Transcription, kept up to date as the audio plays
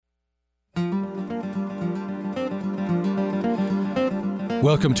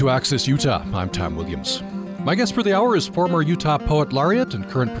Welcome to Access Utah. I'm Tom Williams. My guest for the hour is former Utah Poet Laureate and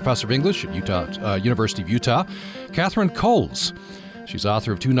current professor of English at University of Utah, Katharine Coles. She's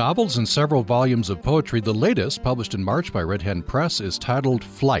author of 2 novels and several volumes of poetry. The latest, published in March by Red Hen Press, is titled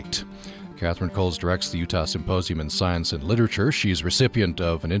Flight. Katharine Coles directs the Utah Symposium in Science and Literature. She's recipient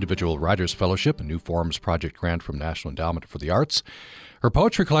of an Individual Writers Fellowship, a New Forms Project grant from National Endowment for the Arts. Her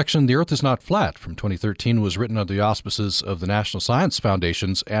poetry collection, The Earth Is Not Flat, from 2013, was written under the auspices of the National Science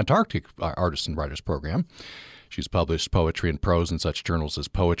Foundation's Antarctic Artists and Writers Program. She's published poetry and prose in such journals as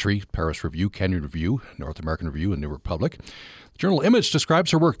Poetry, Paris Review, Kenyon Review, North American Review, and New Republic. The journal Image describes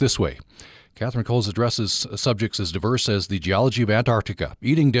her work this way. Katharine Coles addresses subjects as diverse as the geology of Antarctica,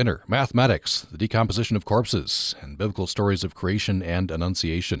 eating dinner, mathematics, the decomposition of corpses, and biblical stories of creation and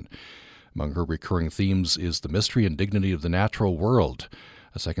annunciation. Among her recurring themes is the mystery and dignity of the natural world.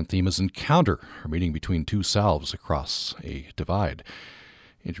 A second theme is encounter, or meeting between two selves across a divide.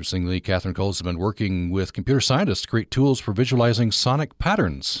 Interestingly, Katharine Coles has been working with computer scientists to create tools for visualizing sonic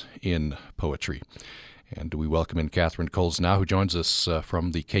patterns in poetry. And we welcome in Katharine Coles now, who joins us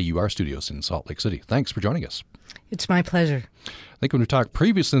from the KUR studios in Salt Lake City. Thanks for joining us. It's my pleasure. I think when we talked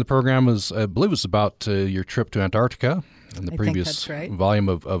previously in the program, I believe it was about your trip to Antarctica and the previous volume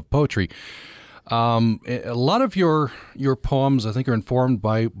of poetry. A lot of your poems, I think, are informed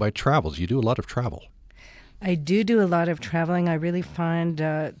by travels. You do a lot of travel. I do a lot of traveling. I really find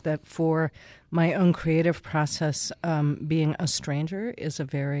that for my own creative process, being a stranger is a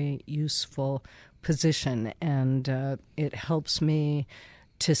very useful position, and it helps me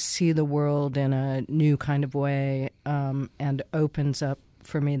to see the world in a new kind of way, and opens up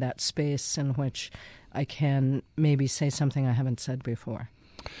for me that space in which I can maybe say something I haven't said before.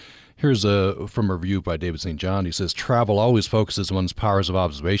 Here's from a review by David St. John. He says, travel always focuses one's powers of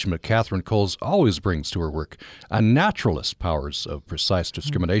observation, but Katharine Coles always brings to her work a naturalist's powers of precise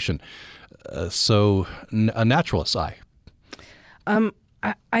discrimination. So a naturalist's eye.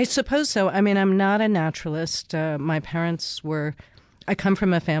 I suppose so. I mean, I'm not a naturalist. My parents were... I come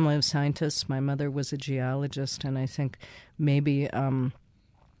from a family of scientists. My mother was a geologist, and I think maybe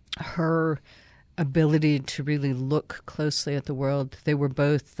her ability to really look closely at the world. They were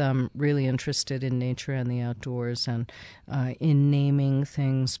both really interested in nature and the outdoors, and in naming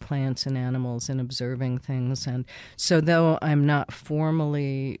things, plants and animals, and observing things. And so though I'm not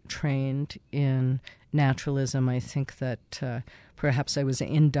formally trained in naturalism, I think that perhaps I was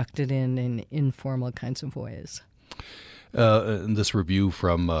inducted in informal kinds of ways. In this review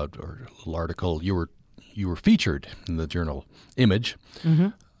from or little article, you were featured in the journal Image.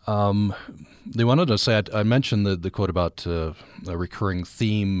 Mm-hmm. They wanted to say, I mentioned the quote about a recurring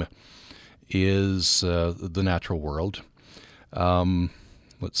theme is the natural world.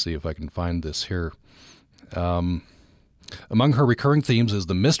 Let's see if I can find this here. Among her recurring themes is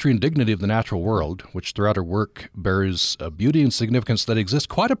the mystery and dignity of the natural world, which throughout her work bears a beauty and significance that exist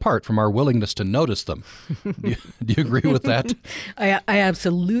quite apart from our willingness to notice them. Do you agree with that? I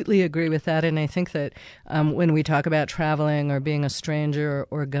absolutely agree with that, and I think that when we talk about traveling or being a stranger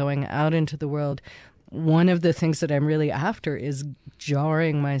or going out into the world, one of the things that I'm really after is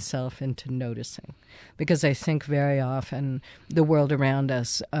jarring myself into noticing, because I think very often the world around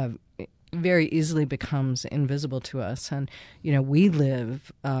us very easily becomes invisible to us. And, you know, we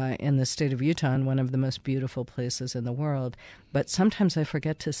live in the state of Utah, in one of the most beautiful places in the world, but sometimes I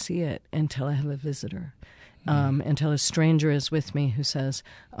forget to see it until I have a visitor, until a stranger is with me who says,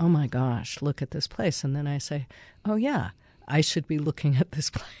 oh my gosh, look at this place. And then I say, oh yeah, I should be looking at this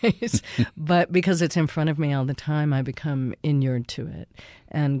place. But because it's in front of me all the time, I become inured to it.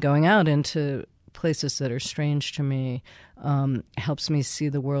 And going out into places that are strange to me helps me see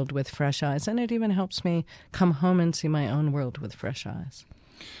the world with fresh eyes, and it even helps me come home and see my own world with fresh eyes.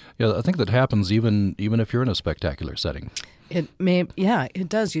 Yeah, I think that happens even if you're in a spectacular setting. It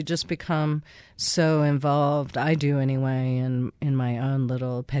does. You just become so involved, I do anyway, in my own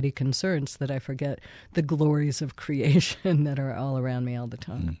little petty concerns that I forget the glories of creation that are all around me all the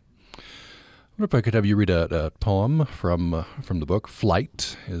time. I wonder if I could have you read a poem from the book.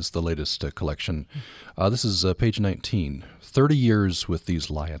 Flight is the latest collection. This is page 19, 30 Years with These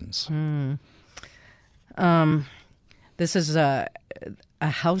Lions. This is a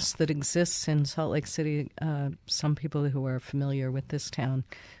house that exists in Salt Lake City. Some people who are familiar with this town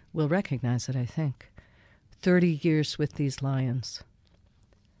will recognize it, I think. 30 Years with These Lions.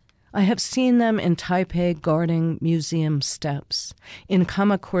 I have seen them in Taipei guarding museum steps, in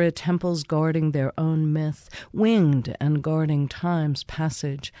Kamakura temples guarding their own myth, winged and guarding time's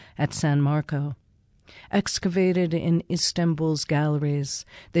passage at San Marco. Excavated in Istanbul's galleries,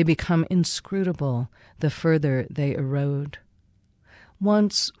 they become inscrutable the further they erode.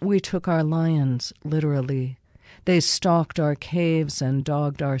 Once we took our lions, literally. They stalked our caves and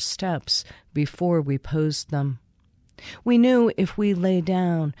dogged our steps before we posed them. We knew if we lay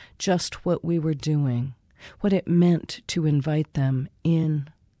down just what we were doing, what it meant to invite them in.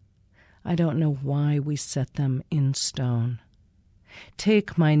 I don't know why we set them in stone.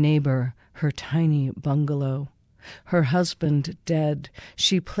 Take my neighbor, her tiny bungalow. Her husband dead,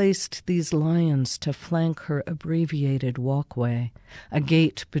 she placed these lions to flank her abbreviated walkway, a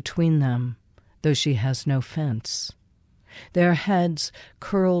gate between them, though she has no fence. Their heads,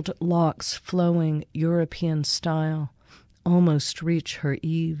 curled locks flowing European style, almost reach her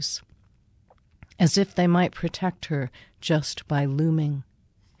eaves, as if they might protect her just by looming.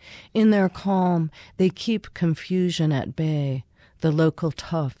 In their calm, they keep confusion at bay, the local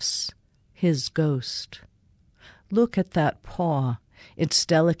toughs, his ghost. Look at that paw, its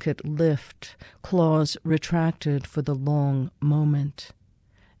delicate lift, claws retracted for the long moment.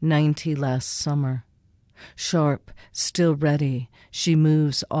 90 last summer. Sharp, still ready, she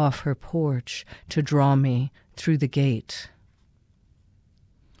moves off her porch to draw me through the gate.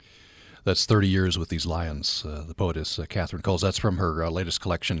 That's 30 Years with These Lions. The poet is Katharine Coles. That's from her latest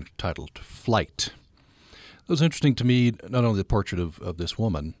collection titled Flight. It was interesting to me, not only the portrait of this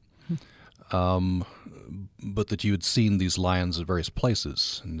woman, but that you had seen these lions at various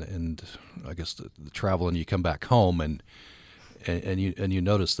places, and I guess the travel, and you come back home and you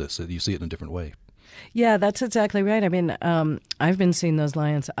notice this, and you see it in a different way. Yeah, that's exactly right. I mean, I've been seeing those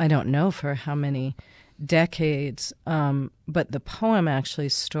lions, I don't know for how many decades, but the poem actually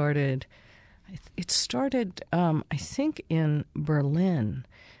started, I think in Berlin,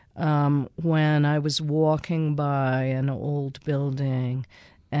 when I was walking by an old building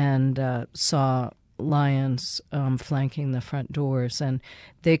and saw lions flanking the front doors, and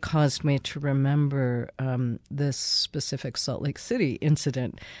they caused me to remember this specific Salt Lake City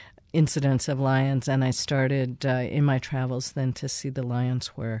incidents of lions, and I started in my travels then to see the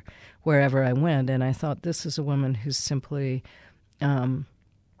lions wherever I went, and I thought, this is a woman who's simply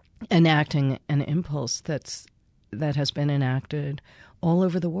enacting an impulse that has been enacted all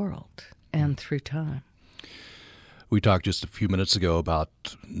over the world and through time. We talked just a few minutes ago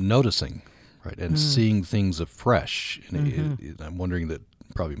about noticing, right, and seeing things afresh. And I'm wondering that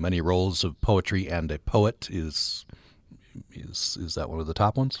probably many roles of poetry and a poet is that one of the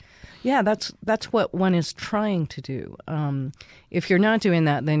top ones? Yeah, that's what one is trying to do. If you're not doing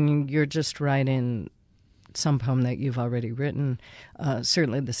that, then you're just writing some poem that you've already written.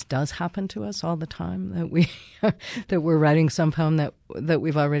 Certainly, this does happen to us all the time, that we're writing some poem that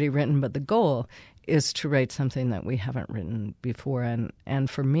we've already written. But the goal is to write something that we haven't written before, and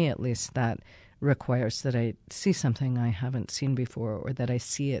for me at least, that requires that I see something I haven't seen before, or that I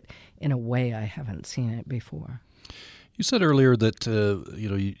see it in a way I haven't seen it before. You said earlier that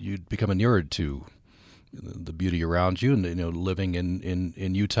you'd become inured to the beauty around you, and living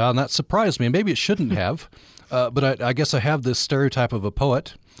in Utah, and that surprised me. Maybe it shouldn't have, but I guess I have this stereotype of a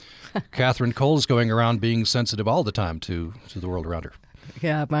poet, Katharine Coles, going around being sensitive all the time to the world around her.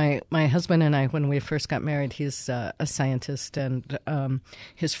 Yeah, my husband and I, when we first got married, he's a scientist, and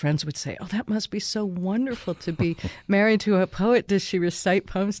his friends would say, "Oh, that must be so wonderful to be married to a poet. Does she recite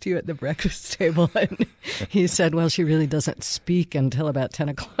poems to you at the breakfast table?" And he said, "Well, she really doesn't speak until about 10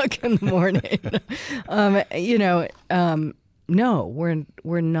 o'clock in the morning." No,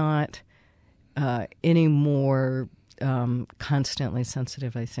 we're not any more constantly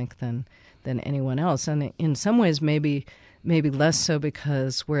sensitive, I think, than anyone else, and in some ways, maybe less so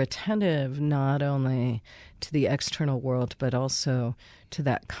because we're attentive not only to the external world, but also to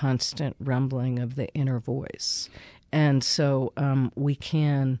that constant rumbling of the inner voice. And so we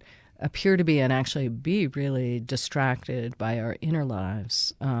can appear to be, and actually be, really distracted by our inner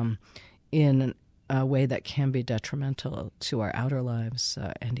lives in a way that can be detrimental to our outer lives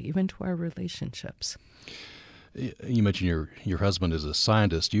and even to our relationships. You mentioned your husband is a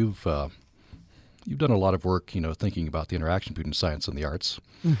scientist. You've done a lot of work, thinking about the interaction between science and the arts.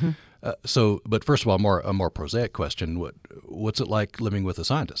 Mm-hmm. But first of all, a more prosaic question: what's it like living with a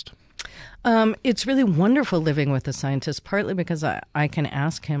scientist? It's really wonderful living with a scientist, partly because I can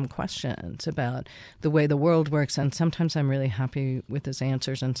ask him questions about the way the world works, and sometimes I'm really happy with his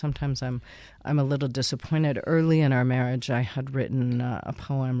answers, and sometimes I'm a little disappointed. Early in our marriage, I had written a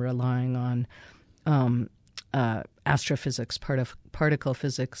poem relying on astrophysics, particle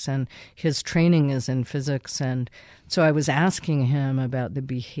physics, and his training is in physics, and so I was asking him about the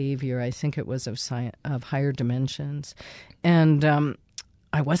behavior, I think it was of higher dimensions, and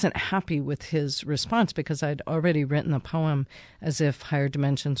I wasn't happy with his response because I'd already written the poem as if higher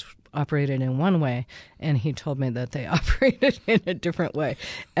dimensions operated in one way, and he told me that they operated in a different way.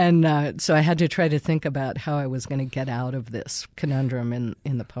 And so I had to try to think about how I was going to get out of this conundrum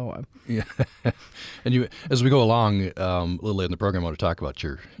in the poem. Yeah. And you, as we go along, a little later in the program, I want to talk about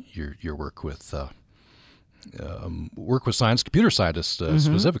your work with science, computer scientists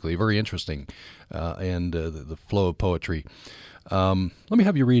specifically, very interesting, and the flow of poetry. Let me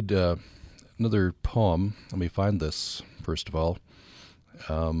have you read another poem. Let me find this, first of all.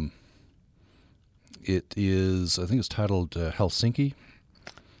 It is, I think it's titled Helsinki.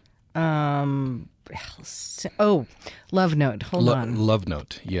 Love Note. Hold on. Love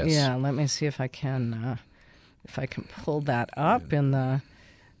Note, yes. Yeah, let me see if I can pull that up in the...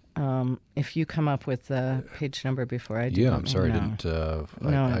 if you come up with the page number before I do. Yeah, I'm sorry, know. I didn't.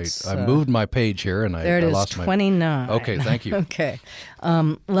 I moved my page here and there it I is, lost 29. Okay, thank you. Okay.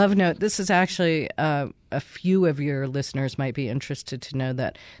 Love Note. This is actually a few of your listeners might be interested to know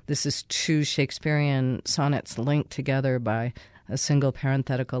that this is two Shakespearean sonnets linked together by a single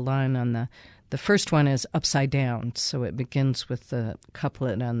parenthetical line. On the first one is upside down, so it begins with the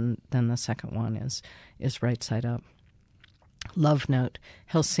couplet, and then the second one is right side up. Love Note,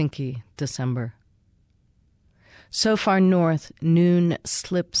 Helsinki, December. So far north, noon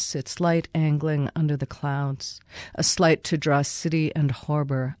slips its light angling under the clouds, a slight to draw city and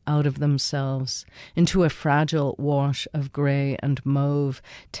harbor out of themselves, into a fragile wash of gray and mauve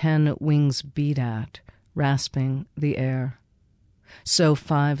 10 wings beat at, rasping the air. So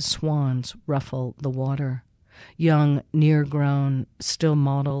 5 swans ruffle the water, young, near-grown, still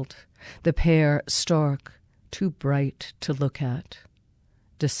mottled, the pair stark, too bright to look at.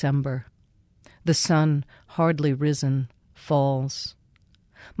 December. The sun, hardly risen, falls.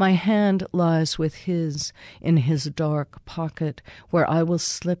 My hand lies with his in his dark pocket, where I will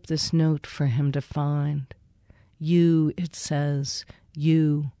slip this note for him to find. You, it says,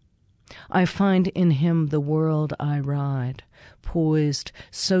 you. I find in him the world I ride, poised,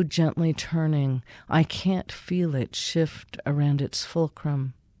 so gently turning, I can't feel it shift around its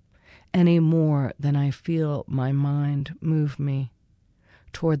fulcrum, any more than I feel my mind move me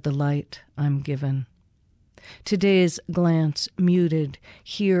toward the light I'm given. Today's glance, muted,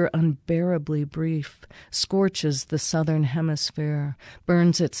 here unbearably brief, scorches the southern hemisphere,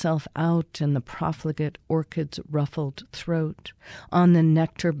 burns itself out in the profligate orchid's ruffled throat, on the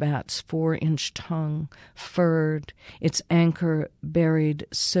nectar bat's 4-inch tongue, furred, its anchor buried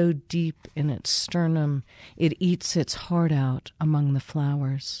so deep in its sternum, it eats its heart out among the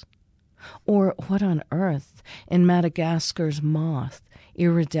flowers. Or what on earth, in Madagascar's moth,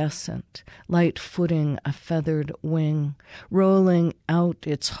 iridescent, light-footing a feathered wing, rolling out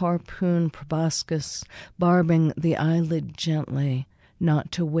its harpoon proboscis, barbing the eyelid gently,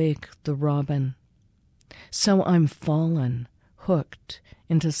 not to wake the robin. So I'm fallen, hooked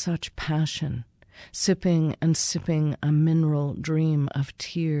into such passion, sipping and sipping a mineral dream of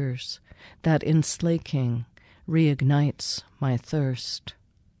tears that in slaking reignites my thirst.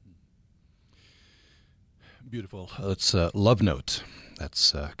 Beautiful. That's Love Note.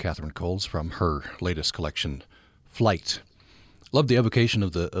 That's Katharine Coles from her latest collection, Flight. Love the evocation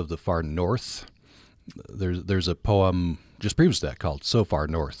of the far north. There's a poem just previous to that called So Far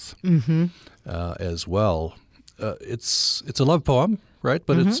North, as well. It's a love poem, right?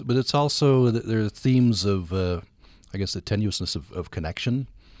 But it's also there are themes of I guess the tenuousness of connection.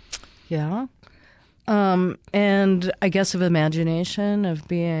 Yeah, and I guess of imagination, of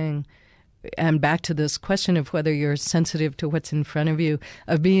being. And back to this question of whether you're sensitive to what's in front of you,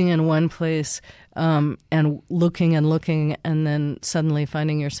 of being in one place and looking, and then suddenly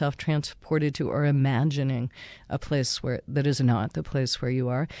finding yourself transported to or imagining a place that is not the place where you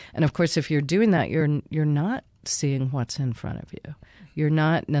are. And of course, if you're doing that, you're not seeing what's in front of you. You're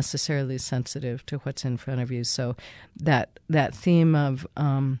not necessarily sensitive to what's in front of you. So that theme of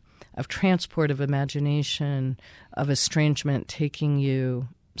transport, of imagination, of estrangement taking you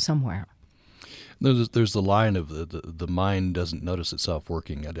somewhere. There's the line of the mind doesn't notice itself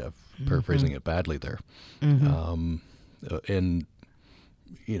working. I'm paraphrasing it badly there. And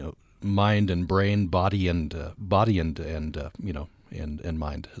mind and brain, body and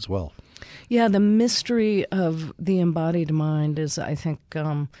mind as well. Yeah, the mystery of the embodied mind is, I think,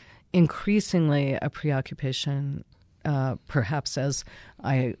 increasingly a preoccupation. Perhaps as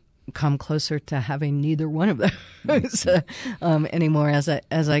I come closer to having neither one of those anymore as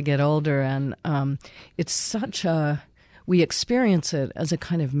I get older, and it's such we experience it as a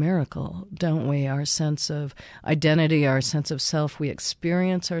kind of miracle, don't we? Our sense of identity, our sense of self, we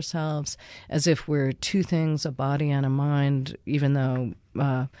experience ourselves as if we're two things, a body and a mind, even though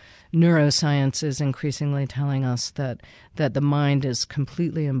neuroscience is increasingly telling us that the mind is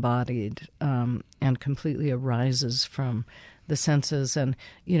completely embodied and completely arises from the senses. And,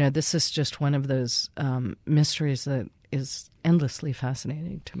 this is just one of those mysteries that is endlessly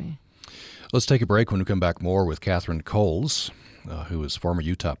fascinating to me. Let's take a break. When we come back, more with Katharine Coles, who is former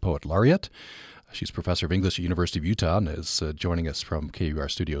Utah Poet Laureate. She's professor of English at University of Utah and is joining us from KUR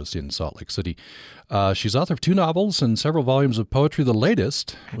studios in Salt Lake City. She's author of 2 novels and several volumes of poetry. The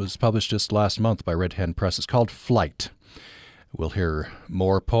latest was published just last month by Red Hen Press. It's called Flight. We'll hear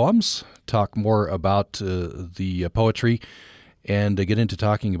more poems, talk more about the poetry, and get into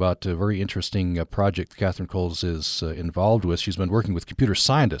talking about a very interesting project Katharine Coles is involved with. She's been working with computer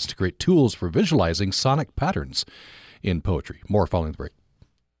scientists to create tools for visualizing sonic patterns in poetry. More following the break.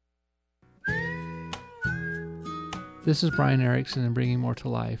 This is Brian Erickson in Bringing More to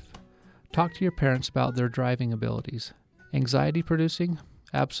Life. Talk to your parents about their driving abilities. Anxiety producing?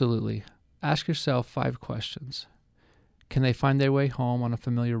 Absolutely. Ask yourself 5 questions. Can they find their way home on a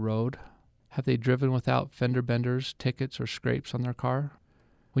familiar road? Have they driven without fender benders, tickets, or scrapes on their car?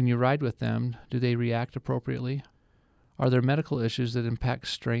 When you ride with them, do they react appropriately? Are there medical issues that impact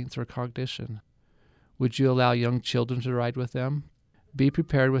strength or cognition? Would you allow young children to ride with them? Be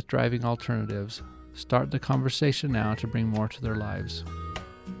prepared with driving alternatives. Start the conversation now to bring more to their lives.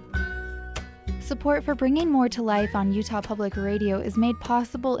 Support for Bringing More to Life on Utah Public Radio is made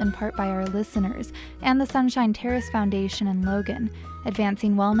possible in part by our listeners and the Sunshine Terrace Foundation in Logan,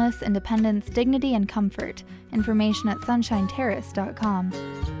 advancing wellness, independence, dignity, and comfort. Information at sunshineterrace.com.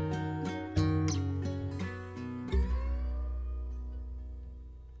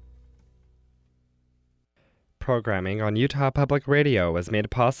 Programming on Utah Public Radio was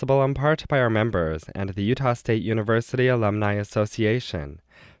made possible in part by our members and the Utah State University Alumni Association,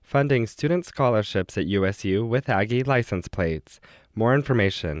 funding student scholarships at USU with Aggie license plates. More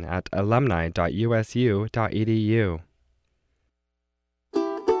information at alumni.usu.edu.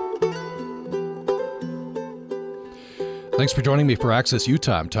 Thanks for joining me for Access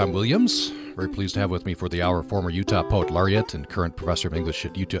Utah. I'm Tom Williams. Very pleased to have with me for the hour former Utah Poet Laureate and current professor of English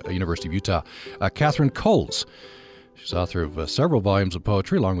at University of Utah, Katharine Coles. She's author of several volumes of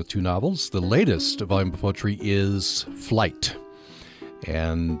poetry, along with 2 novels. The latest volume of poetry is Flight.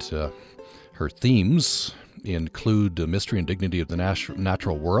 And her themes include the mystery and dignity of the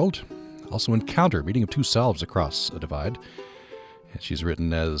natural world, also encounter, meeting of 2 selves across a divide. And she's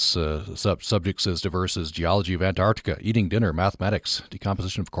written as subjects as diverse as geology of Antarctica, eating dinner, mathematics,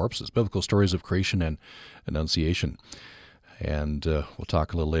 decomposition of corpses, biblical stories of creation and Annunciation. And we'll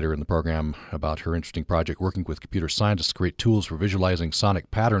talk a little later in the program about her interesting project working with computer scientists to create tools for visualizing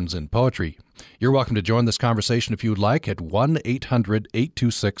sonic patterns in poetry. You're welcome to join this conversation if you would like at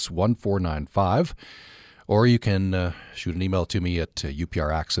 1-800-826-1495. Or you can shoot an email to me at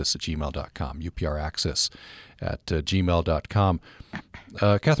upraccess@gmail.com, upraccess@gmail.com.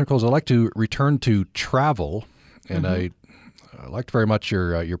 Katharine Coles, I'd like to return to travel, and I liked very much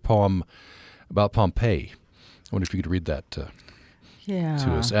your poem about Pompeii. I wonder if you could read that to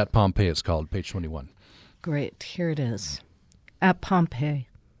us. At Pompeii, it's called, page 21. Great, here it is. At Pompeii.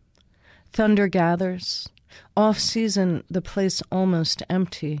 Thunder gathers. Off-season, the place almost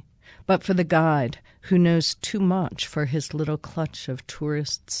empty, but for the guide who knows too much for his little clutch of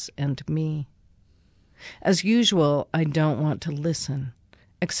tourists and me. As usual, I don't want to listen,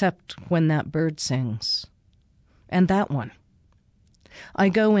 except when that bird sings. And that one. I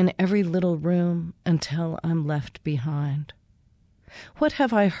go in every little room until I'm left behind. What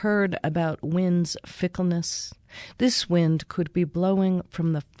have I heard about wind's fickleness? This wind could be blowing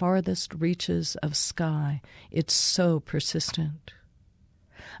from the farthest reaches of sky. It's so persistent.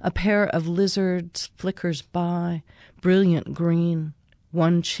 A pair of lizards flickers by, brilliant green,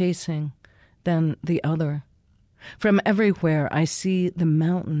 one chasing, then the other. From everywhere I see the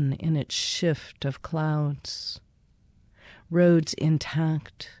mountain in its shift of clouds. Roads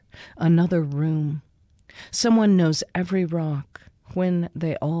intact, another room. Someone knows every rock when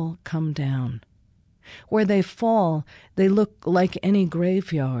they all come down. Where they fall, they look like any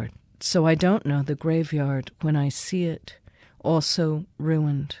graveyard, so I don't know the graveyard when I see it, also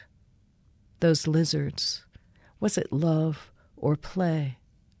ruined. Those lizards, was it love or play?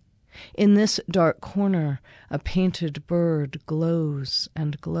 In this dark corner, a painted bird glows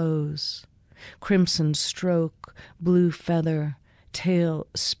and glows. Crimson stroke, blue feather, tail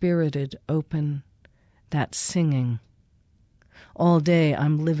spirited open. That singing. All day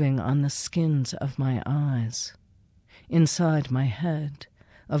I'm living on the skins of my eyes. Inside my head,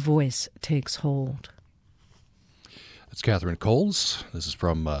 a voice takes hold. That's Katharine Coles. This is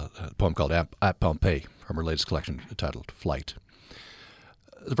from a poem called At Pompeii, from her latest collection titled Flight.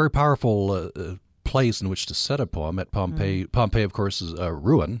 a very powerful place in which to set a poem at Pompeii. Pompeii, of course, is a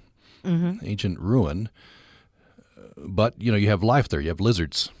ruin, ancient ruin. But, you have life there. You have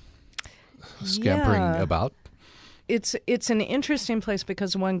lizards scampering about. It's an interesting place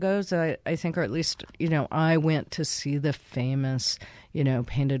because one goes, I think, or at least, I went to see the famous,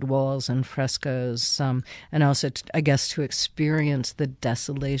 painted walls and frescoes, and also, I guess, to experience the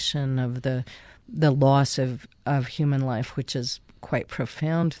desolation of the loss of human life, which is quite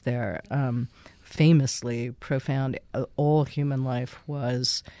profound there, famously profound. All human life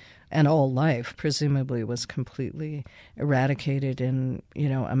was, and all life presumably was completely eradicated in,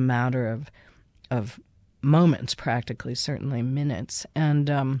 a matter of moments, practically, certainly minutes.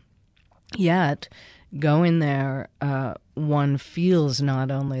 And yet, going there, one feels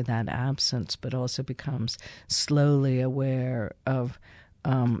not only that absence, but also becomes slowly aware of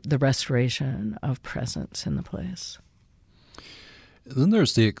the restoration of presence in the place. Then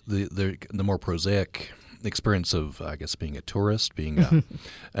there's the more prosaic experience of, I guess, being a tourist, being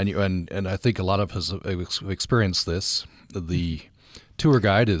and I think a lot of us have experienced this. The tour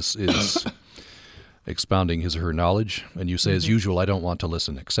guide is expounding his or her knowledge, and you say, as usual, I don't want to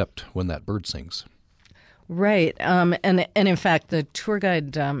listen except when that bird sings. Right, and in fact, the tour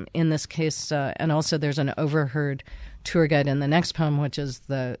guide in this case, and also there's an overheard tour guide in the next poem, which is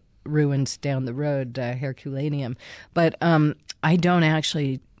the ruins down the road, Herculaneum. But I don't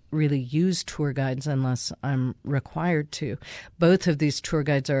actually really use tour guides unless I'm required to. Both of these tour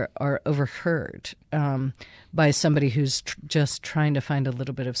guides are overheard by somebody who's just trying to find a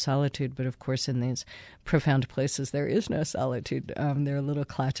little bit of solitude. But of course, in these profound places, there is no solitude. There are little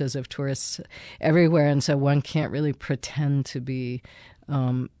clutches of tourists everywhere, and so one can't really pretend to be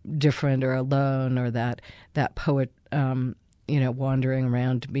different or alone, or that poet wandering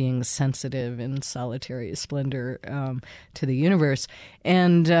around being sensitive in solitary splendor to the universe.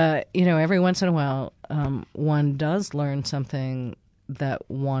 And, every once in a while, one does learn something that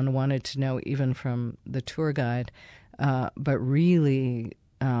one wanted to know even from the tour guide. But really,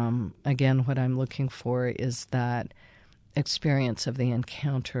 again, what I'm looking for is that experience of the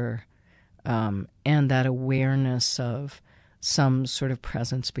encounter and that awareness of some sort of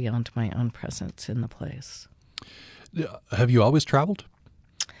presence beyond my own presence in the place. Have you always traveled?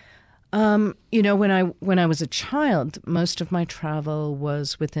 When I was a child, most of my travel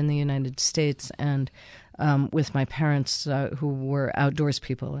was within the United States and with my parents who were outdoors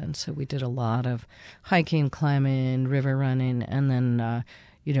people. And so we did a lot of hiking, climbing, river running, and then,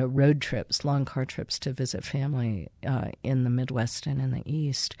 road trips, long car trips to visit family in the Midwest and in the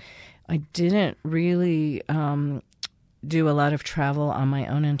East. I didn't really do a lot of travel on my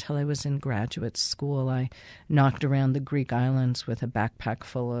own until I was in graduate school. I knocked around the Greek islands with a backpack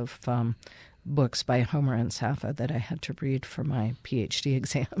full of books by Homer and Sappho that I had to read for my PhD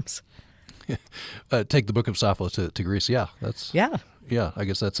exams. Take the Book of Sappho to Greece. Yeah, I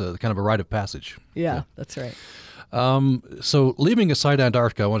guess that's a kind of a rite of passage. Yeah, that's right. So leaving aside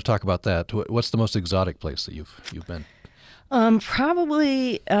Antarctica, I want to talk about that. What's the most exotic place that you've been?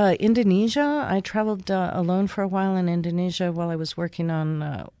 Probably Indonesia. I traveled alone for a while in Indonesia while I was working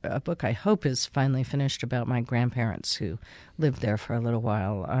on a book I hope is finally finished about my grandparents who lived there for a little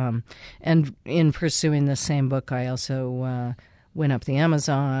while. And in pursuing the same book, I also went up the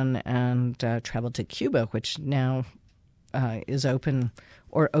Amazon and traveled to Cuba, which now is open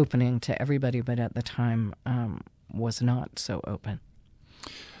or opening to everybody, but at the time was not so open.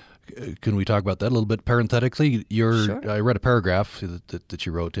 Can we talk about that a little bit parenthetically? Sure. I read a paragraph that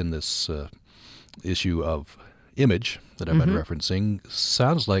you wrote in this issue of Image that I've been referencing.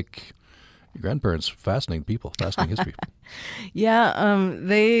 Sounds like your grandparents, fascinating people, fascinating history.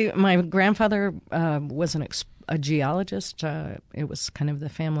 Yeah, my grandfather was a geologist. It was kind of the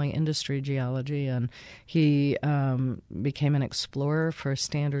family industry, geology, and he became an explorer for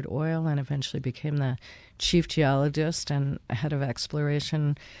Standard Oil and eventually became the chief geologist and head of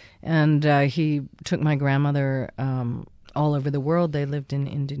exploration. And he took my grandmother all over the world. They lived in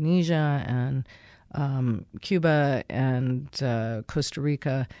Indonesia and Cuba and Costa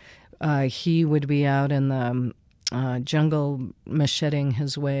Rica. He would be out in the jungle macheting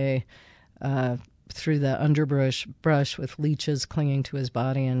his way through the underbrush with leeches clinging to his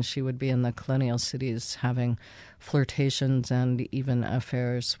body, and she would be in the colonial cities having flirtations and even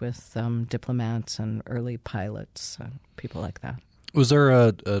affairs with diplomats and early pilots, people like that. Was there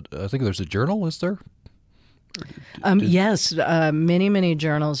I think there's a journal, is there? Yes, many, many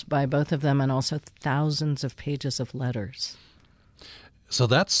journals by both of them, and also thousands of pages of letters. So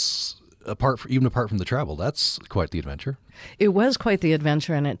that's even apart from the travel, that's quite the adventure. It was quite the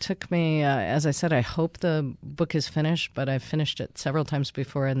adventure, and it took me, as I said, I hope the book is finished, but I've finished it several times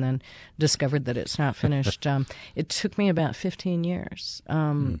before and then discovered that it's not finished. It took me about 15 years.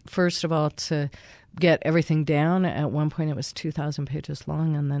 First of all, to get everything down. At one point, it was 2,000 pages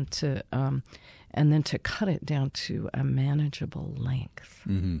long, and then to cut it down to a manageable length.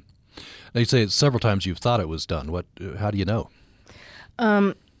 Mm-hmm. Now, you say several times you've thought it was done. How do you know?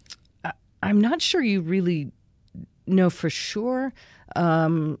 I'm not sure you really know for sure.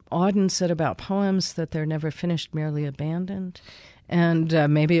 Auden said about poems that they're never finished, merely abandoned. And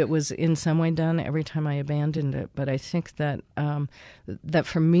maybe it was in some way done every time I abandoned it. But I think that that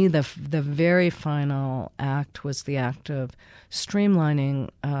for me, the very final act was the act of streamlining,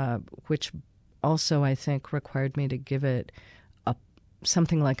 which also I think required me to give it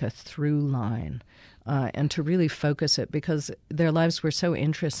something like a through line. And to really focus it, because their lives were so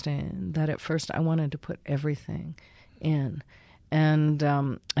interesting that at first I wanted to put everything in. And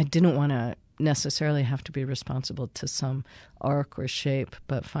I didn't want to necessarily have to be responsible to some arc or shape,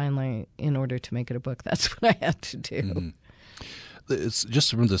 but finally, in order to make it a book, that's what I had to do. Mm-hmm. It's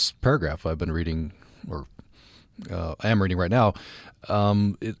just from this paragraph I've been reading, or I am reading right now.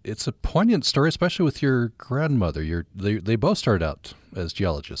 It's a poignant story, especially with your grandmother. They both started out as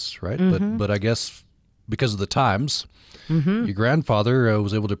geologists, right? Mm-hmm. But I guess because of the times, mm-hmm. your grandfather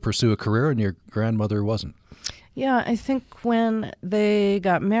was able to pursue a career and your grandmother wasn't. Yeah, I think when they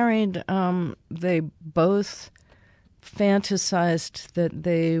got married, they both fantasized that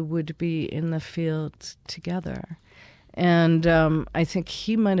they would be in the field together. And I think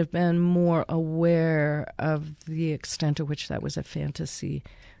he might have been more aware of the extent to which that was a fantasy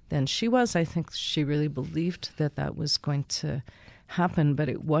than she was. I think she really believed that that was going to happen, but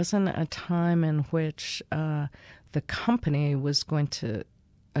it wasn't a time in which the company was going to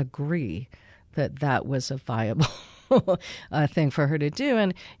agree that that was a viable thing for her to do.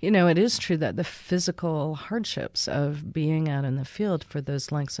 And, it is true that the physical hardships of being out in the field for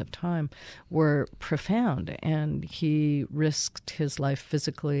those lengths of time were profound. And he risked his life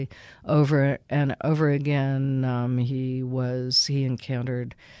physically over and over again. He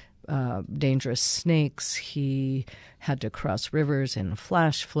encountered dangerous snakes. He had to cross rivers in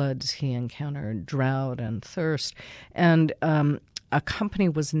flash floods. He encountered drought and thirst. And a company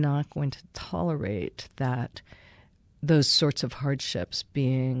was not going to tolerate those sorts of hardships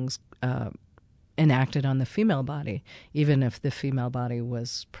being enacted on the female body, even if the female body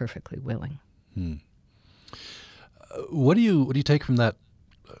was perfectly willing. What do you take from that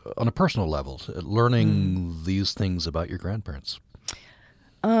on a personal level, learning these things about your grandparents?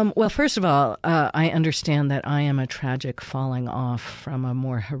 Well, first of all, I understand that I am a tragic falling off from a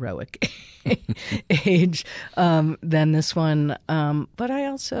more heroic age than this one. But I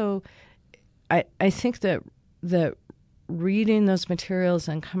also, I think that reading those materials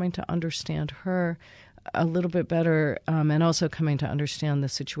and coming to understand her a little bit better, and also coming to understand the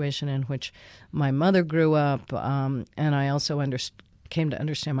situation in which my mother grew up, and I also came to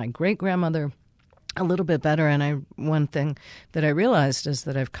understand my great-grandmother a little bit better. And one thing that I realized is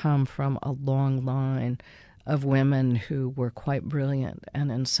that I've come from a long line of women who were quite brilliant and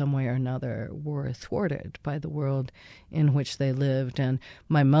in some way or another were thwarted by the world in which they lived. And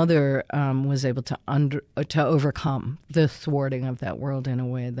my mother was able to overcome the thwarting of that world in a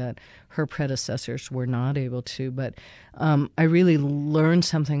way that her predecessors were not able to. But I really learned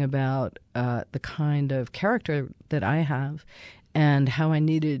something about the kind of character that I have and how I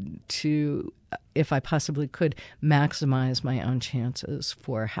needed to, if I possibly could, maximize my own chances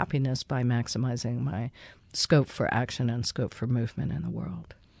for happiness by maximizing my scope for action and scope for movement in the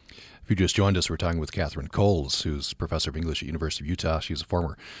world. If you just joined us, we're talking with Katharine Coles, who's professor of English at University of Utah. She's a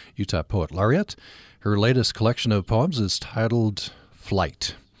former Utah Poet Laureate. Her latest collection of poems is titled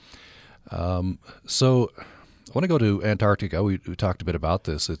Flight. So I want to go to Antarctica. We talked a bit about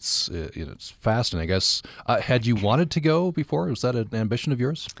this. It's fascinating. I guess, had you wanted to go before? Was that an ambition of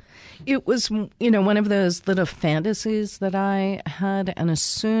yours? It was, one of those little fantasies that I had. And as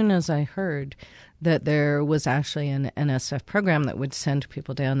soon as I heard that there was actually an NSF program that would send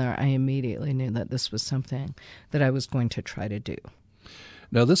people down there, I immediately knew that this was something that I was going to try to do.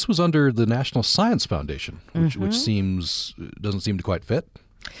 Now, this was under the National Science Foundation, which doesn't seem to quite fit.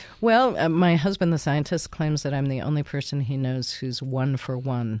 Well, my husband, the scientist, claims that I'm the only person he knows who's 1 for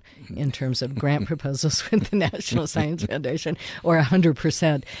 1 in terms of grant proposals with the National Science Foundation, or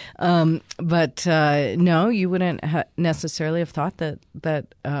 100%. But no, you wouldn't necessarily have thought that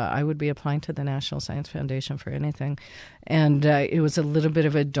I would be applying to the National Science Foundation for anything. And it was a little bit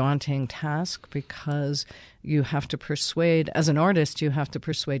of a daunting task because you have to persuade, as an artist, you have to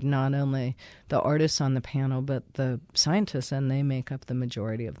persuade not only the artists on the panel, but the scientists, and they make up the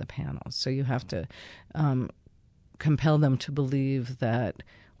majority of the panel. So you have to compel them to believe that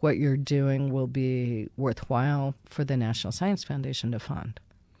what you're doing will be worthwhile for the National Science Foundation to fund.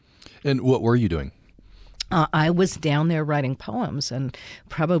 And what were you doing? I was down there writing poems, and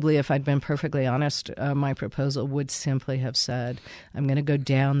probably if I'd been perfectly honest, my proposal would simply have said, I'm going to go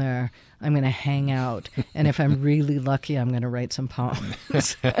down there, I'm going to hang out, and if I'm really lucky, I'm going to write some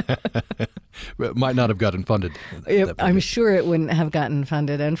poems. It might not have gotten funded. I'm sure it wouldn't have gotten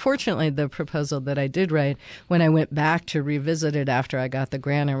funded. Unfortunately, the proposal that I did write, when I went back to revisit it after I got the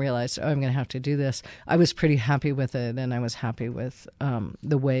grant and realized, I'm going to have to do this, I was pretty happy with it, and I was happy with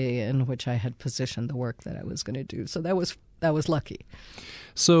the way in which I had positioned the work that I was going to do. So that was lucky.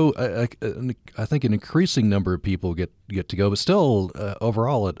 So I think an increasing number of people get to go, but still,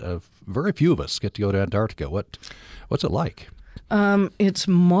 overall, very few of us get to go to Antarctica. What's it like? It's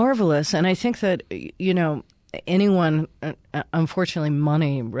marvelous, and I think that anyone, unfortunately,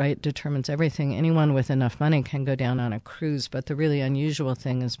 money, right, determines everything. Anyone with enough money can go down on a cruise, but the really unusual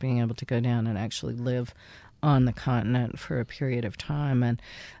thing is being able to go down and actually live on the continent for a period of time. And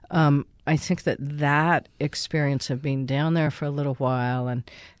I think that experience of being down there for a little while and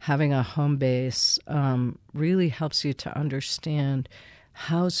having a home base really helps you to understand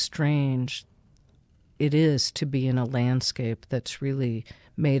how strange it is to be in a landscape that's really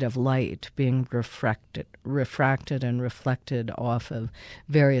made of light, being refracted and reflected off of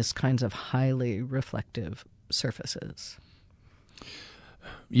various kinds of highly reflective surfaces.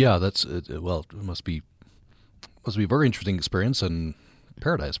 Yeah, that's well, it must be a very interesting experience and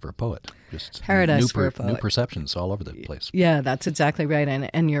paradise for a poet. Just paradise for a poet. New perceptions all over the place. Yeah, that's exactly right.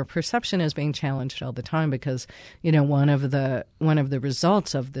 And your perception is being challenged all the time because, one of the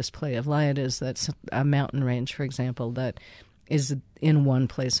results of this play of light is that a mountain range, for example, that is in one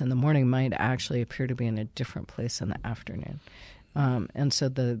place in the morning might actually appear to be in a different place in the afternoon. And so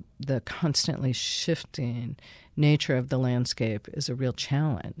the constantly shifting nature of the landscape is a real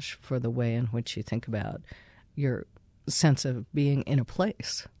challenge for the way in which you think about your sense of being in a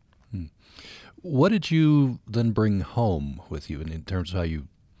place. What did you then bring home with you in terms of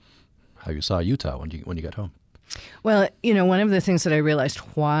how you saw Utah when you got home? Well, one of the things that I realized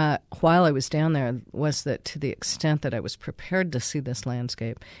while I was down there was that to the extent that I was prepared to see this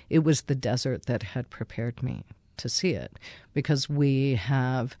landscape, it was the desert that had prepared me to see it, because we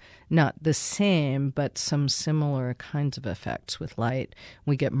have not the same but some similar kinds of effects with light.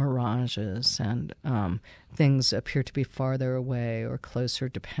 We get mirages and things appear to be farther away or closer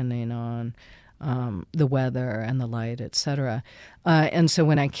depending on the weather and the light, etc. And so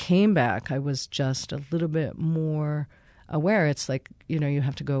when I came back, I was just a little bit more aware. It's like, you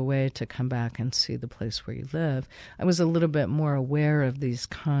have to go away to come back and see the place where you live. I was a little bit more aware of these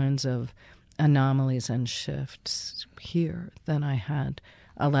kinds of anomalies and shifts here than I had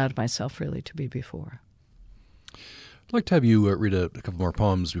allowed myself really to be before. I'd like to have you read a couple more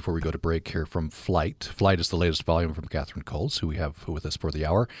poems before we go to break here from Flight. Flight is the latest volume from Katharine Coles, who we have with us for the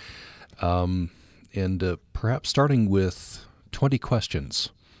hour. And perhaps starting with 20 Questions,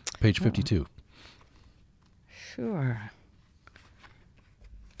 page 52. Sure.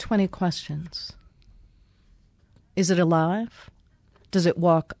 20 questions. Is it alive? Does it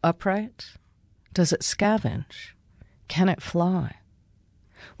walk upright? Does it scavenge? Can it fly?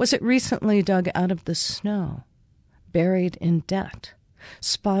 Was it recently dug out of the snow, buried in debt,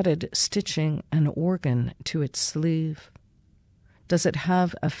 spotted stitching an organ to its sleeve? Does it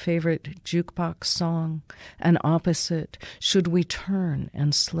have a favorite jukebox song, an opposite, should we turn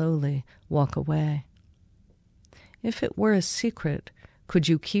and slowly walk away? If it were a secret, could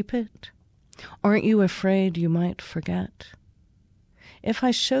you keep it? Aren't you afraid you might forget? If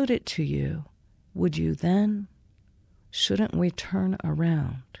I showed it to you, would you then? Shouldn't we turn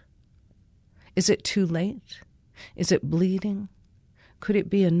around? Is it too late? Is it bleeding? Could it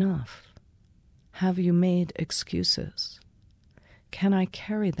be enough? Have you made excuses? Can I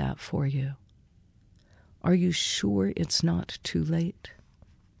carry that for you? Are you sure it's not too late?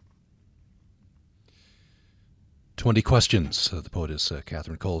 20 Questions. The poet is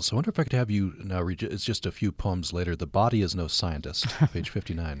Katharine Coles. I wonder if I could have you now read, it's just a few poems later, The Body is No Scientist, page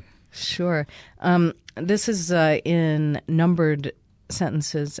 59. Sure. This is in numbered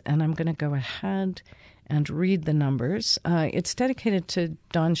sentences, and I'm going to go ahead and read the numbers. It's dedicated to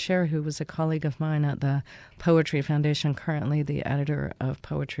Don Scher, who was a colleague of mine at the Poetry Foundation, currently the editor of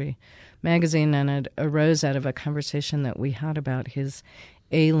Poetry magazine, and it arose out of a conversation that we had about his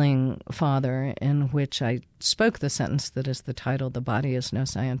ailing father, in which I spoke the sentence that is the title, The Body is No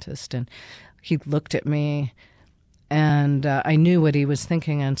Scientist. And he looked at me, and I knew what he was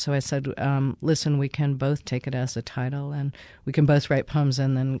thinking, and so I said, listen, we can both take it as a title, and we can both write poems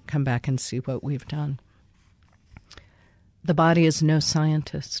and then come back and see what we've done. The body is no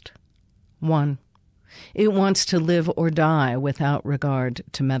scientist. 1. It wants to live or die without regard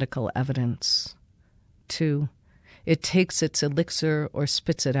to medical evidence. 2. It takes its elixir or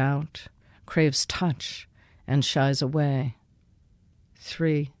spits it out, craves touch, and shies away.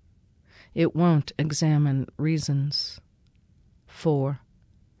 3. It won't examine reasons. 4.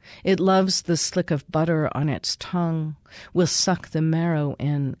 It loves the slick of butter on its tongue, will suck the marrow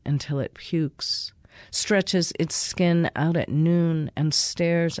in until it pukes, stretches its skin out at noon and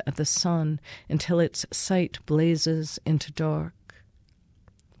stares at the sun until its sight blazes into dark.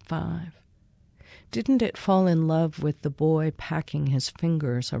 5. Didn't it fall in love with the boy packing his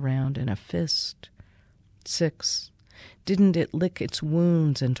fingers around in a fist? 6. Didn't it lick its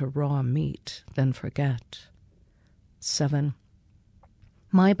wounds into raw meat, then forget? 7.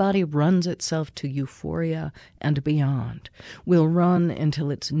 My body runs itself to euphoria and beyond, will run until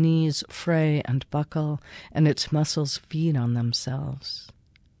its knees fray and buckle, and its muscles feed on themselves.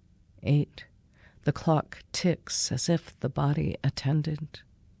 8. The clock ticks as if the body attended.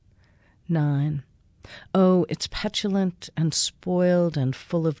 9. Oh, it's petulant and spoiled and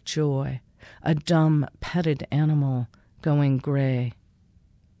full of joy, a dumb, petted animal going gray.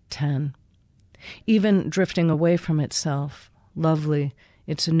 10. Even drifting away from itself, lovely,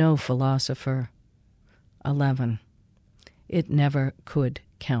 it's no philosopher. 11. It never could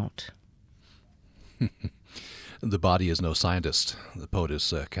count. The body is no scientist. The poet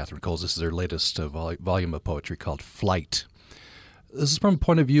is Katharine Coles. This is her latest volume of poetry called Flight. This is from a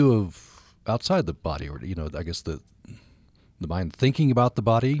point of view of outside the body, or, I guess the mind thinking about the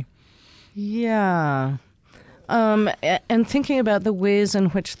body. Yeah. And thinking about the ways in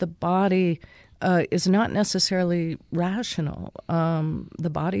which the body is not necessarily rational. The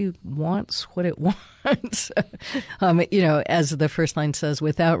body wants what it wants, as the first line says,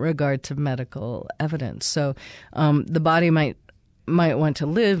 without regard to medical evidence. So the body might want to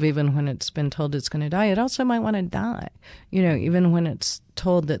live even when it's been told it's going to die. It also might want to die, even when it's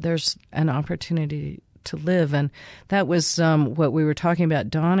told that there's an opportunity to live. And that was what we were talking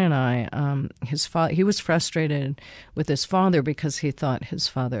about, Don and I. He was frustrated with his father because he thought his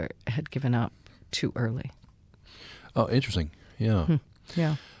father had given up too early. Oh, interesting. Yeah.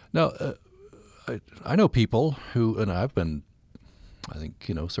 Yeah. Now, I know people who, and I've been, I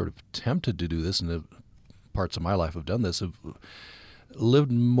think, sort of tempted to do this, and the parts of my life have done this, have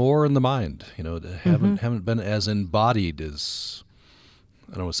lived more in the mind, haven't been as embodied as,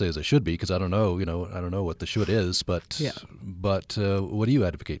 I don't want to say as I should be, because I don't know, I don't know what the should is, but what do you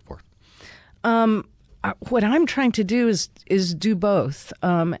advocate for? What I'm trying to do is do both,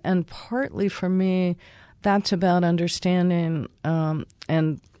 and partly for me, that's about understanding,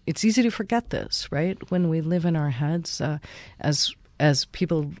 and it's easy to forget this, right? When we live in our heads, as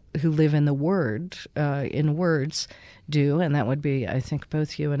people who live in the word, in words, do, and that would be, I think,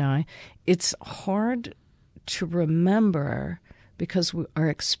 both you and I. It's hard to remember, because our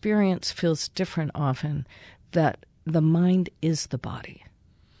experience feels different often, that the mind is the body.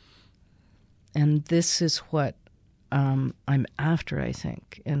 And this is what I'm after, I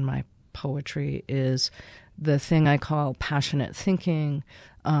think, in my poetry, is the thing I call passionate thinking,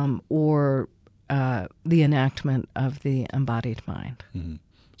 or the enactment of the embodied mind. Mm-hmm.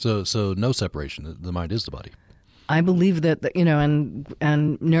 So no separation. The mind is the body. I believe that, and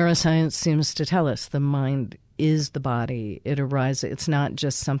neuroscience seems to tell us the mind is the body. It arises. It's not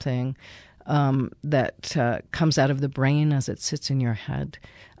just something that comes out of the brain as it sits in your head.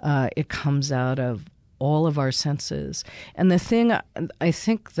 It comes out of all of our senses. And the thing, I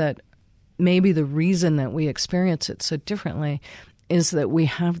think that maybe the reason that we experience it so differently is that we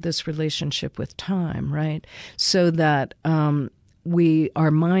have this relationship with time, right? So that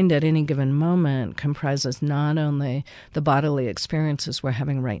our mind at any given moment comprises not only the bodily experiences we're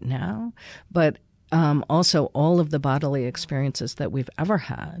having right now, but also all of the bodily experiences that we've ever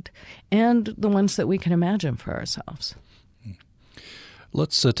had, and the ones that we can imagine for ourselves.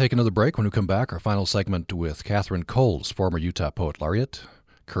 Let's take another break. When we come back, our final segment with Katharine Coles, former Utah Poet Laureate,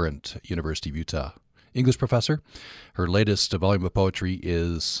 current University of Utah English professor. Her latest volume of poetry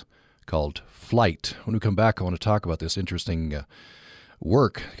is called Flight. When we come back, I want to talk about this interesting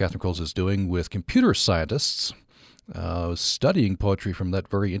work Katharine Coles is doing with computer scientists, studying poetry from that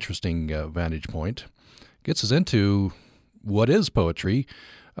very interesting vantage point. Gets us into what is poetry.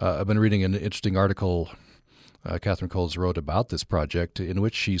 I've been reading an interesting article Katharine Coles wrote about this project, in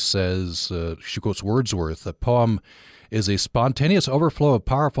which she says, she quotes Wordsworth, "A poem is a spontaneous overflow of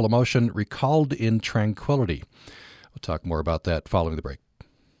powerful emotion recalled in tranquility." We'll talk more about that following the break.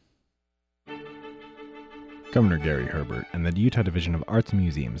 Governor Gary Herbert and the Utah Division of Arts and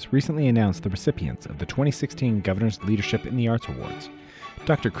Museums recently announced the recipients of the 2016 Governor's Leadership in the Arts Awards.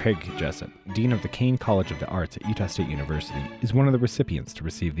 Dr. Craig Jessup, Dean of the Kane College of the Arts at Utah State University, is one of the recipients to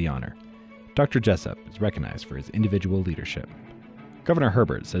receive the honor. Dr. Jessup is recognized for his individual leadership. Governor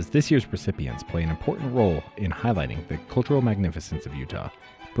Herbert says this year's recipients play an important role in highlighting the cultural magnificence of Utah,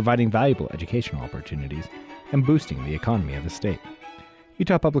 providing valuable educational opportunities, and boosting the economy of the state.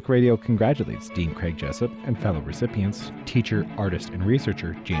 Utah Public Radio congratulates Dean Craig Jessup and fellow recipients, teacher, artist, and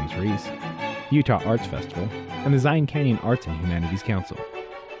researcher James Reese, Utah Arts Festival, and the Zion Canyon Arts and Humanities Council.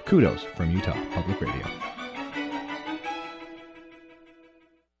 Kudos from Utah Public Radio.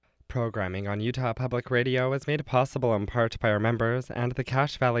 Programming on Utah Public Radio is made possible in part by our members and the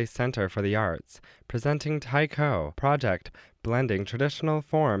Cache Valley Center for the Arts, presenting Taiko Project, blending traditional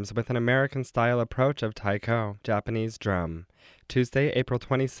forms with an American-style approach of Taiko, Japanese drum. Tuesday, April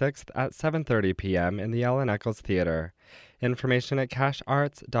 26th at 7:30 p.m. in the Ellen Eccles Theater. Information at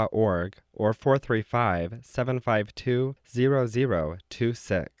cachearts.org or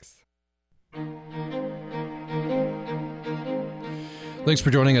 435-752-0026. Thanks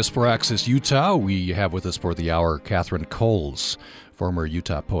for joining us for Access Utah. We have with us for the hour Katharine Coles, former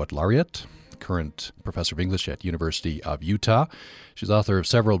Utah Poet Laureate, current professor of English at University of Utah. She's author of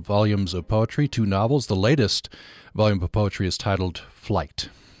several volumes of poetry, 2 novels. The latest volume of poetry is titled Flight.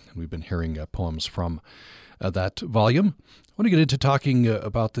 And we've been hearing poems from that volume. I want to get into talking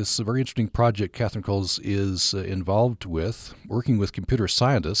about this very interesting project Katharine Coles is involved with, working with computer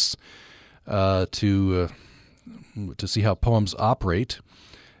scientists to see how poems operate.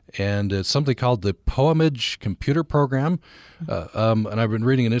 And it's something called the Poemage Computer Program. And I've been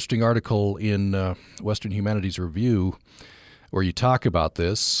reading an interesting article in Western Humanities Review where you talk about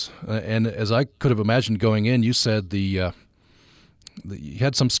this. And as I could have imagined going in, you said you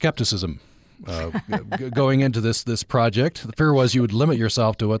had some skepticism going into this project. The fear was you would limit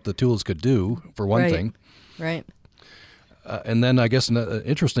yourself to what the tools could do, for one thing. Right. And then I guess an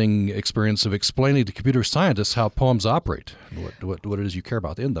interesting experience of explaining to computer scientists how poems operate, what it is you care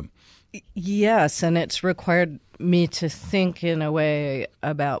about in them. Yes, and it's required me to think in a way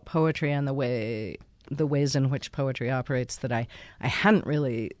about poetry and the ways in which poetry operates that I hadn't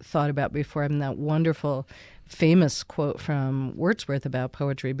really thought about before. I mean, that wonderful, famous quote from Wordsworth about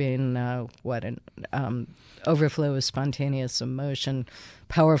poetry being an overflow of spontaneous emotion,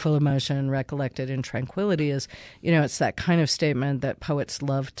 powerful emotion recollected in tranquility is, it's that kind of statement that poets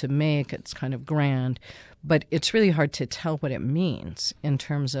love to make. It's kind of grand, but it's really hard to tell what it means in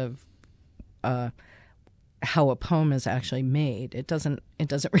terms of how a poem is actually made. It doesn't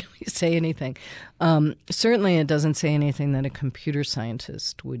really say anything. Certainly it doesn't say anything that a computer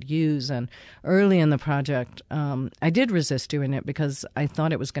scientist would use. And early in the project, I did resist doing it because I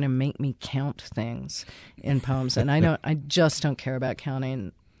thought it was going to make me count things in poems. And I just don't care about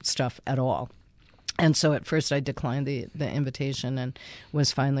counting stuff at all. And so at first I declined the invitation and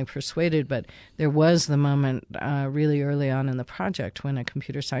was finally persuaded. But there was the moment really early on in the project when a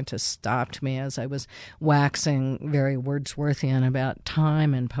computer scientist stopped me as I was waxing very Wordsworthian about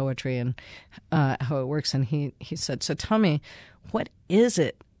time and poetry and how it works. And he said, "So tell me, what is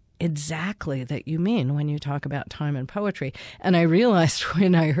it exactly that you mean when you talk about time and poetry?" And I realized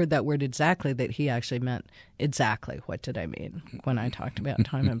when I heard that word exactly that he actually meant exactly what did I mean when I talked about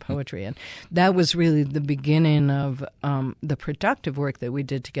time and poetry. And that was really the beginning of the productive work that we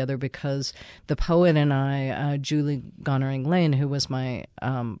did together, because the poet and I, Julie Gonnering Lane, who is my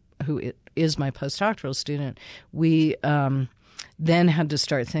postdoctoral student, we then had to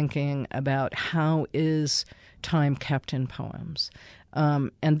start thinking about how is time kept in poems.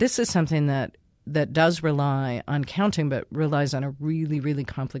 And this is something that does rely on counting, but relies on a really, really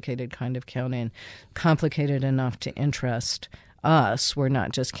complicated kind of counting, complicated enough to interest us. We're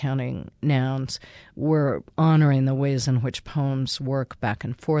not just counting nouns. We're honoring the ways in which poems work back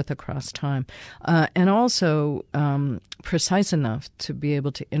and forth across time, and also precise enough to be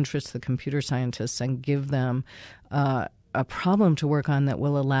able to interest the computer scientists and give them a problem to work on that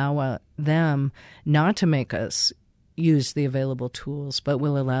will allow them not to make us use the available tools, but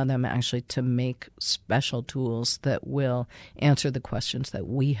will allow them actually to make special tools that will answer the questions that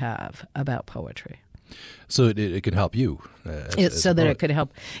we have about poetry. So it can help you. It could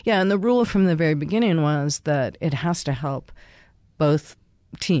help. Yeah, and the rule from the very beginning was that it has to help both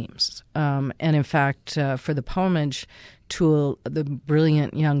teams. And in fact, for the Poemage tool, the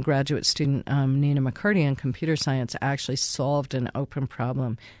brilliant young graduate student Nina McCurdy in computer science actually solved an open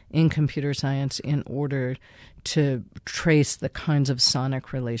problem in computer science in order to trace the kinds of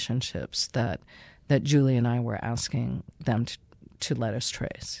sonic relationships that Julie and I were asking them to let us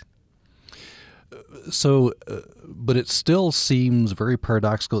trace. So, but it still seems very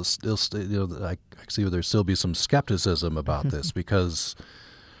paradoxical. It's still, I see there'll still be some skepticism about this because,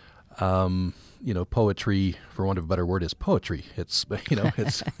 poetry, for want of a better word, is poetry. It's,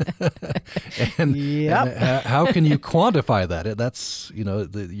 it's, and how can you quantify that? That's,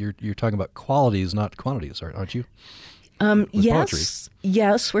 you're talking about qualities, not quantities, aren't you?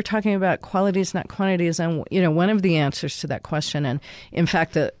 Yes, we're talking about qualities, not quantities. And, one of the answers to that question, and in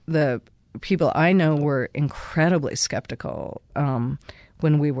fact, the people I know were incredibly skeptical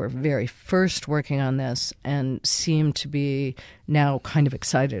when we were very first working on this and seem to be now kind of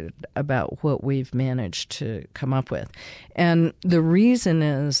excited about what we've managed to come up with. And the reason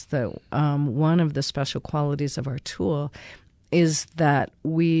is that one of the special qualities of our tool is that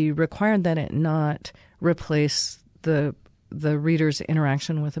we required that it not replace the reader's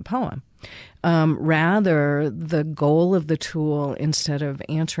interaction with a poem. Rather, the goal of the tool, instead of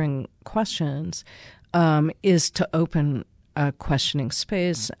answering questions, is to open a questioning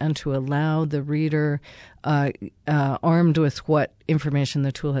space and to allow the reader, armed with what information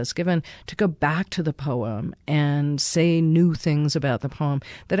the tool has given, to go back to the poem and say new things about the poem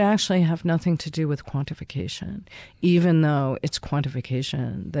that actually have nothing to do with quantification, even though it's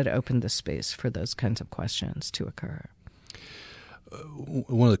quantification that opened the space for those kinds of questions to occur.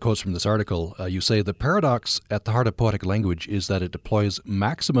 One of the quotes from this article, you say, the paradox at the heart of poetic language is that it deploys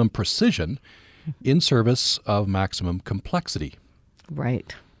maximum precision in service of maximum complexity.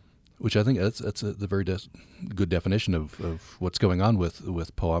 Right. Which I think that's a very good definition of what's going on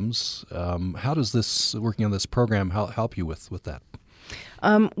with poems. How does this, working on this program, help you with that?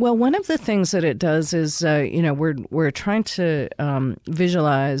 Well, one of the things that it does is, we're trying to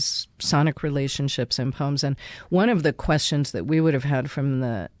visualize sonic relationships in poems. And one of the questions that we would have had from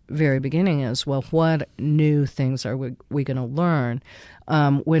the very beginning is, well, what new things are we going to learn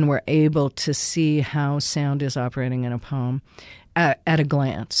when we're able to see how sound is operating in a poem at a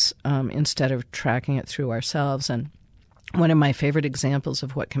glance instead of tracking it through ourselves? And one of my favorite examples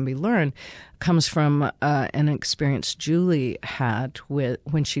of what can be learned comes from an experience Julie had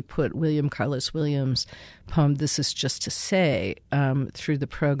when she put William Carlos Williams' poem, This Is Just to Say, through the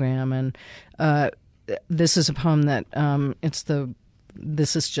program. And this is a poem that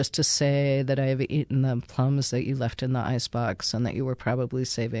This is just to say that I have eaten the plums that you left in the icebox and that you were probably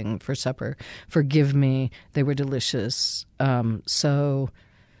saving for supper. Forgive me, they were delicious. So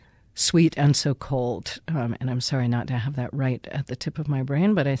sweet and so cold. And I'm sorry not to have that right at the tip of my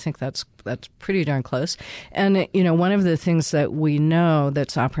brain, but I think that's pretty darn close. And, one of the things that we know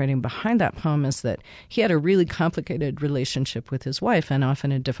that's operating behind that poem is that he had a really complicated relationship with his wife, and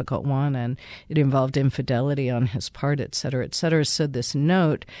often a difficult one, and it involved infidelity on his part, et cetera, et cetera. So this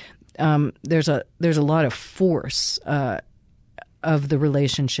note, there's a lot of force of the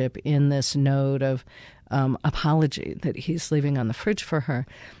relationship in this note of apology that he's leaving on the fridge for her.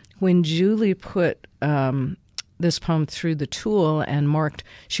 When Julie put this poem through the tool and marked,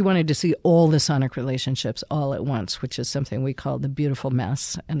 she wanted to see all the sonic relationships all at once, which is something we call the beautiful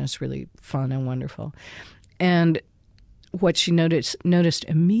mess, and it's really fun and wonderful. And what she noticed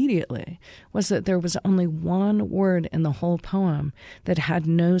immediately was that there was only one word in the whole poem that had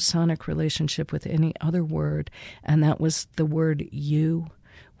no sonic relationship with any other word, and that was the word you,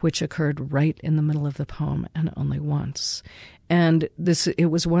 which occurred right in the middle of the poem and only once. And it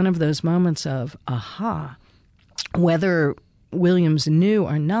was one of those moments of, aha, whether Williams knew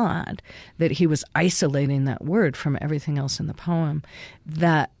or not that he was isolating that word from everything else in the poem,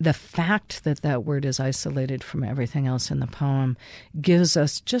 that the fact that that word is isolated from everything else in the poem gives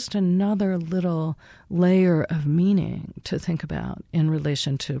us just another little layer of meaning to think about in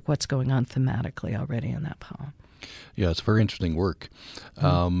relation to what's going on thematically already in that poem. Yeah, it's very interesting work.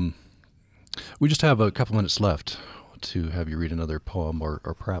 We just have a couple minutes left to have you read another poem, or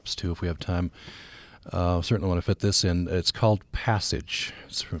perhaps two if we have time. Certainly want to fit this in. It's called Passage.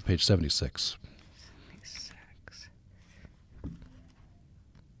 It's from page 76.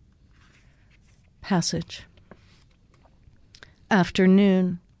 Passage.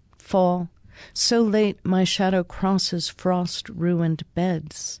 Afternoon, fall. So late my shadow crosses frost-ruined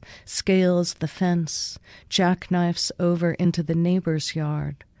beds, scales the fence, jackknifes over into the neighbor's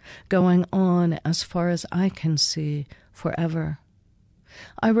yard, going on as far as I can see forever.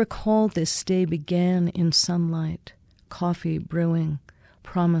 I recall this day began in sunlight, coffee brewing,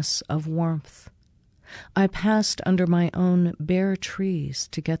 promise of warmth. I passed under my own bare trees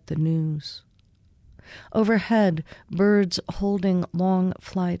to get the news. Overhead, birds holding long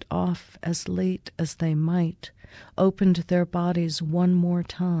flight off as late as they might opened their bodies one more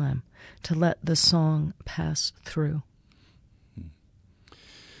time to let the song pass through.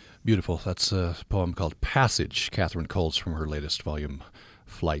 Beautiful. That's a poem called Passage, Katharine Coles, from her latest volume,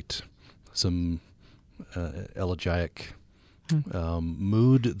 Flight. Some elegiac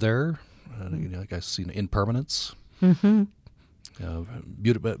mood there. Like I've seen impermanence. Mm-hmm.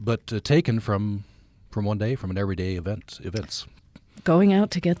 Beautiful, but taken from one day, from an everyday events. Going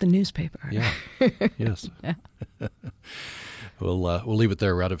out to get the newspaper. Yeah. Yes. Yeah. We'll leave it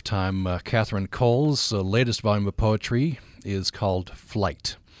there. We're out of time. Katharine Coles' latest volume of poetry is called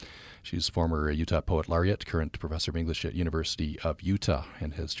Flight. She's former Utah Poet Laureate, current professor of English at University of Utah,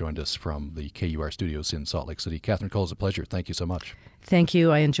 and has joined us from the KUR studios in Salt Lake City. Katharine Coles, a pleasure. Thank you so much. Thank you.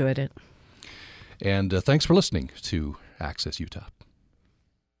 I enjoyed it. And thanks for listening to Access Utah.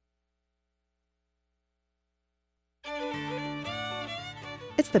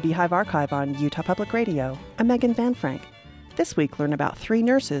 It's the Beehive Archive on Utah Public Radio. I'm Megan Van Frank. This week, learn about 3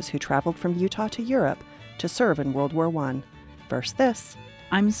 nurses who traveled from Utah to Europe to serve in World War I. First, this.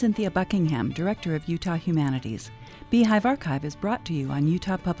 I'm Cynthia Buckingham, Director of Utah Humanities. Beehive Archive is brought to you on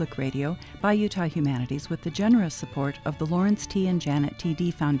Utah Public Radio by Utah Humanities with the generous support of the Lawrence T. and Janet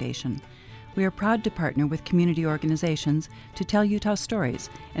T.D. Foundation. We are proud to partner with community organizations to tell Utah stories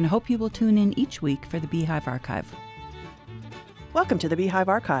and hope you will tune in each week for the Beehive Archive. Welcome to the Beehive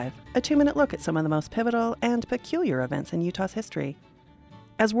Archive, a 2-minute look at some of the most pivotal and peculiar events in Utah's history.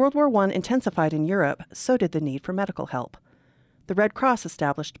 As World War I intensified in Europe, so did the need for medical help. The Red Cross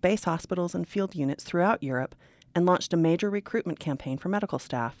established base hospitals and field units throughout Europe and launched a major recruitment campaign for medical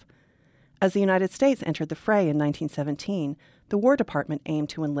staff. As the United States entered the fray in 1917, the War Department aimed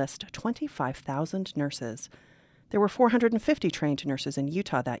to enlist 25,000 nurses. There were 450 trained nurses in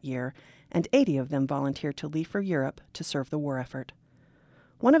Utah that year, and 80 of them volunteered to leave for Europe to serve the war effort.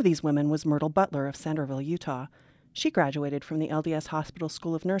 One of these women was Myrtle Butler of Sanderville, Utah. She graduated from the LDS Hospital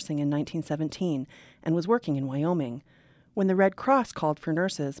School of Nursing in 1917 and was working in Wyoming. When the Red Cross called for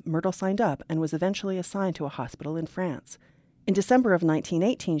nurses, Myrtle signed up and was eventually assigned to a hospital in France. In December of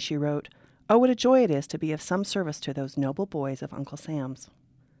 1918, she wrote, "Oh, what a joy it is to be of some service to those noble boys of Uncle Sam's."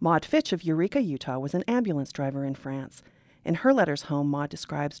 Maud Fitch of Eureka, Utah, was an ambulance driver in France. In her letters home, Maud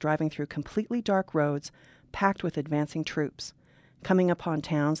describes driving through completely dark roads packed with advancing troops, coming upon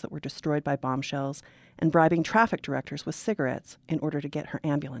towns that were destroyed by bombshells, and bribing traffic directors with cigarettes in order to get her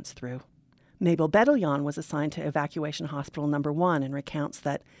ambulance through. Mabel Bedillon was assigned to Evacuation Hospital No. 1 and recounts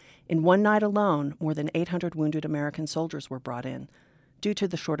that in one night alone, more than 800 wounded American soldiers were brought in. Due to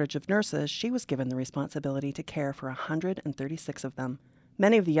the shortage of nurses, she was given the responsibility to care for 136 of them.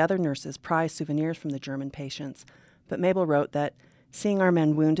 Many of the other nurses prized souvenirs from the German patients, but Mabel wrote that, "Seeing our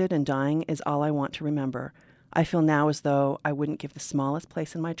men wounded and dying is all I want to remember. I feel now as though I wouldn't give the smallest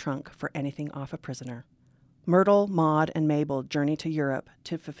place in my trunk for anything off a prisoner." Myrtle, Maud, and Mabel journeyed to Europe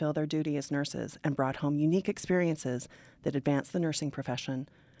to fulfill their duty as nurses and brought home unique experiences that advanced the nursing profession.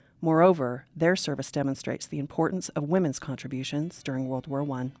 Moreover, their service demonstrates the importance of women's contributions during World War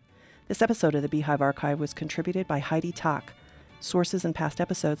I. This episode of the Beehive Archive was contributed by Heidi Tak. Sources and past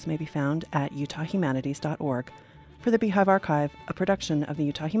episodes may be found at utahhumanities.org. For the Beehive Archive, a production of the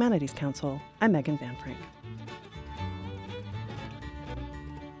Utah Humanities Council, I'm Megan Van Frank.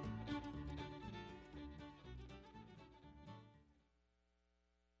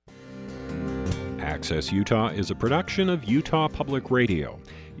 Access Utah is a production of Utah Public Radio.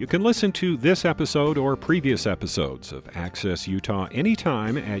 You can listen to this episode or previous episodes of Access Utah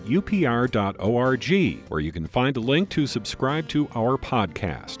anytime at upr.org, where you can find a link to subscribe to our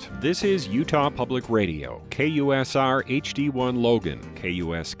podcast. This is Utah Public Radio, KUSR HD1 Logan,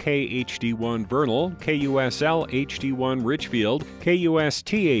 KUSK HD1 Vernal, KUSL HD1 Richfield,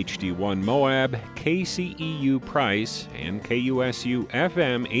 KUST HD1 Moab, KCEU Price, and KUSU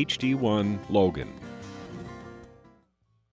FM HD1 Logan.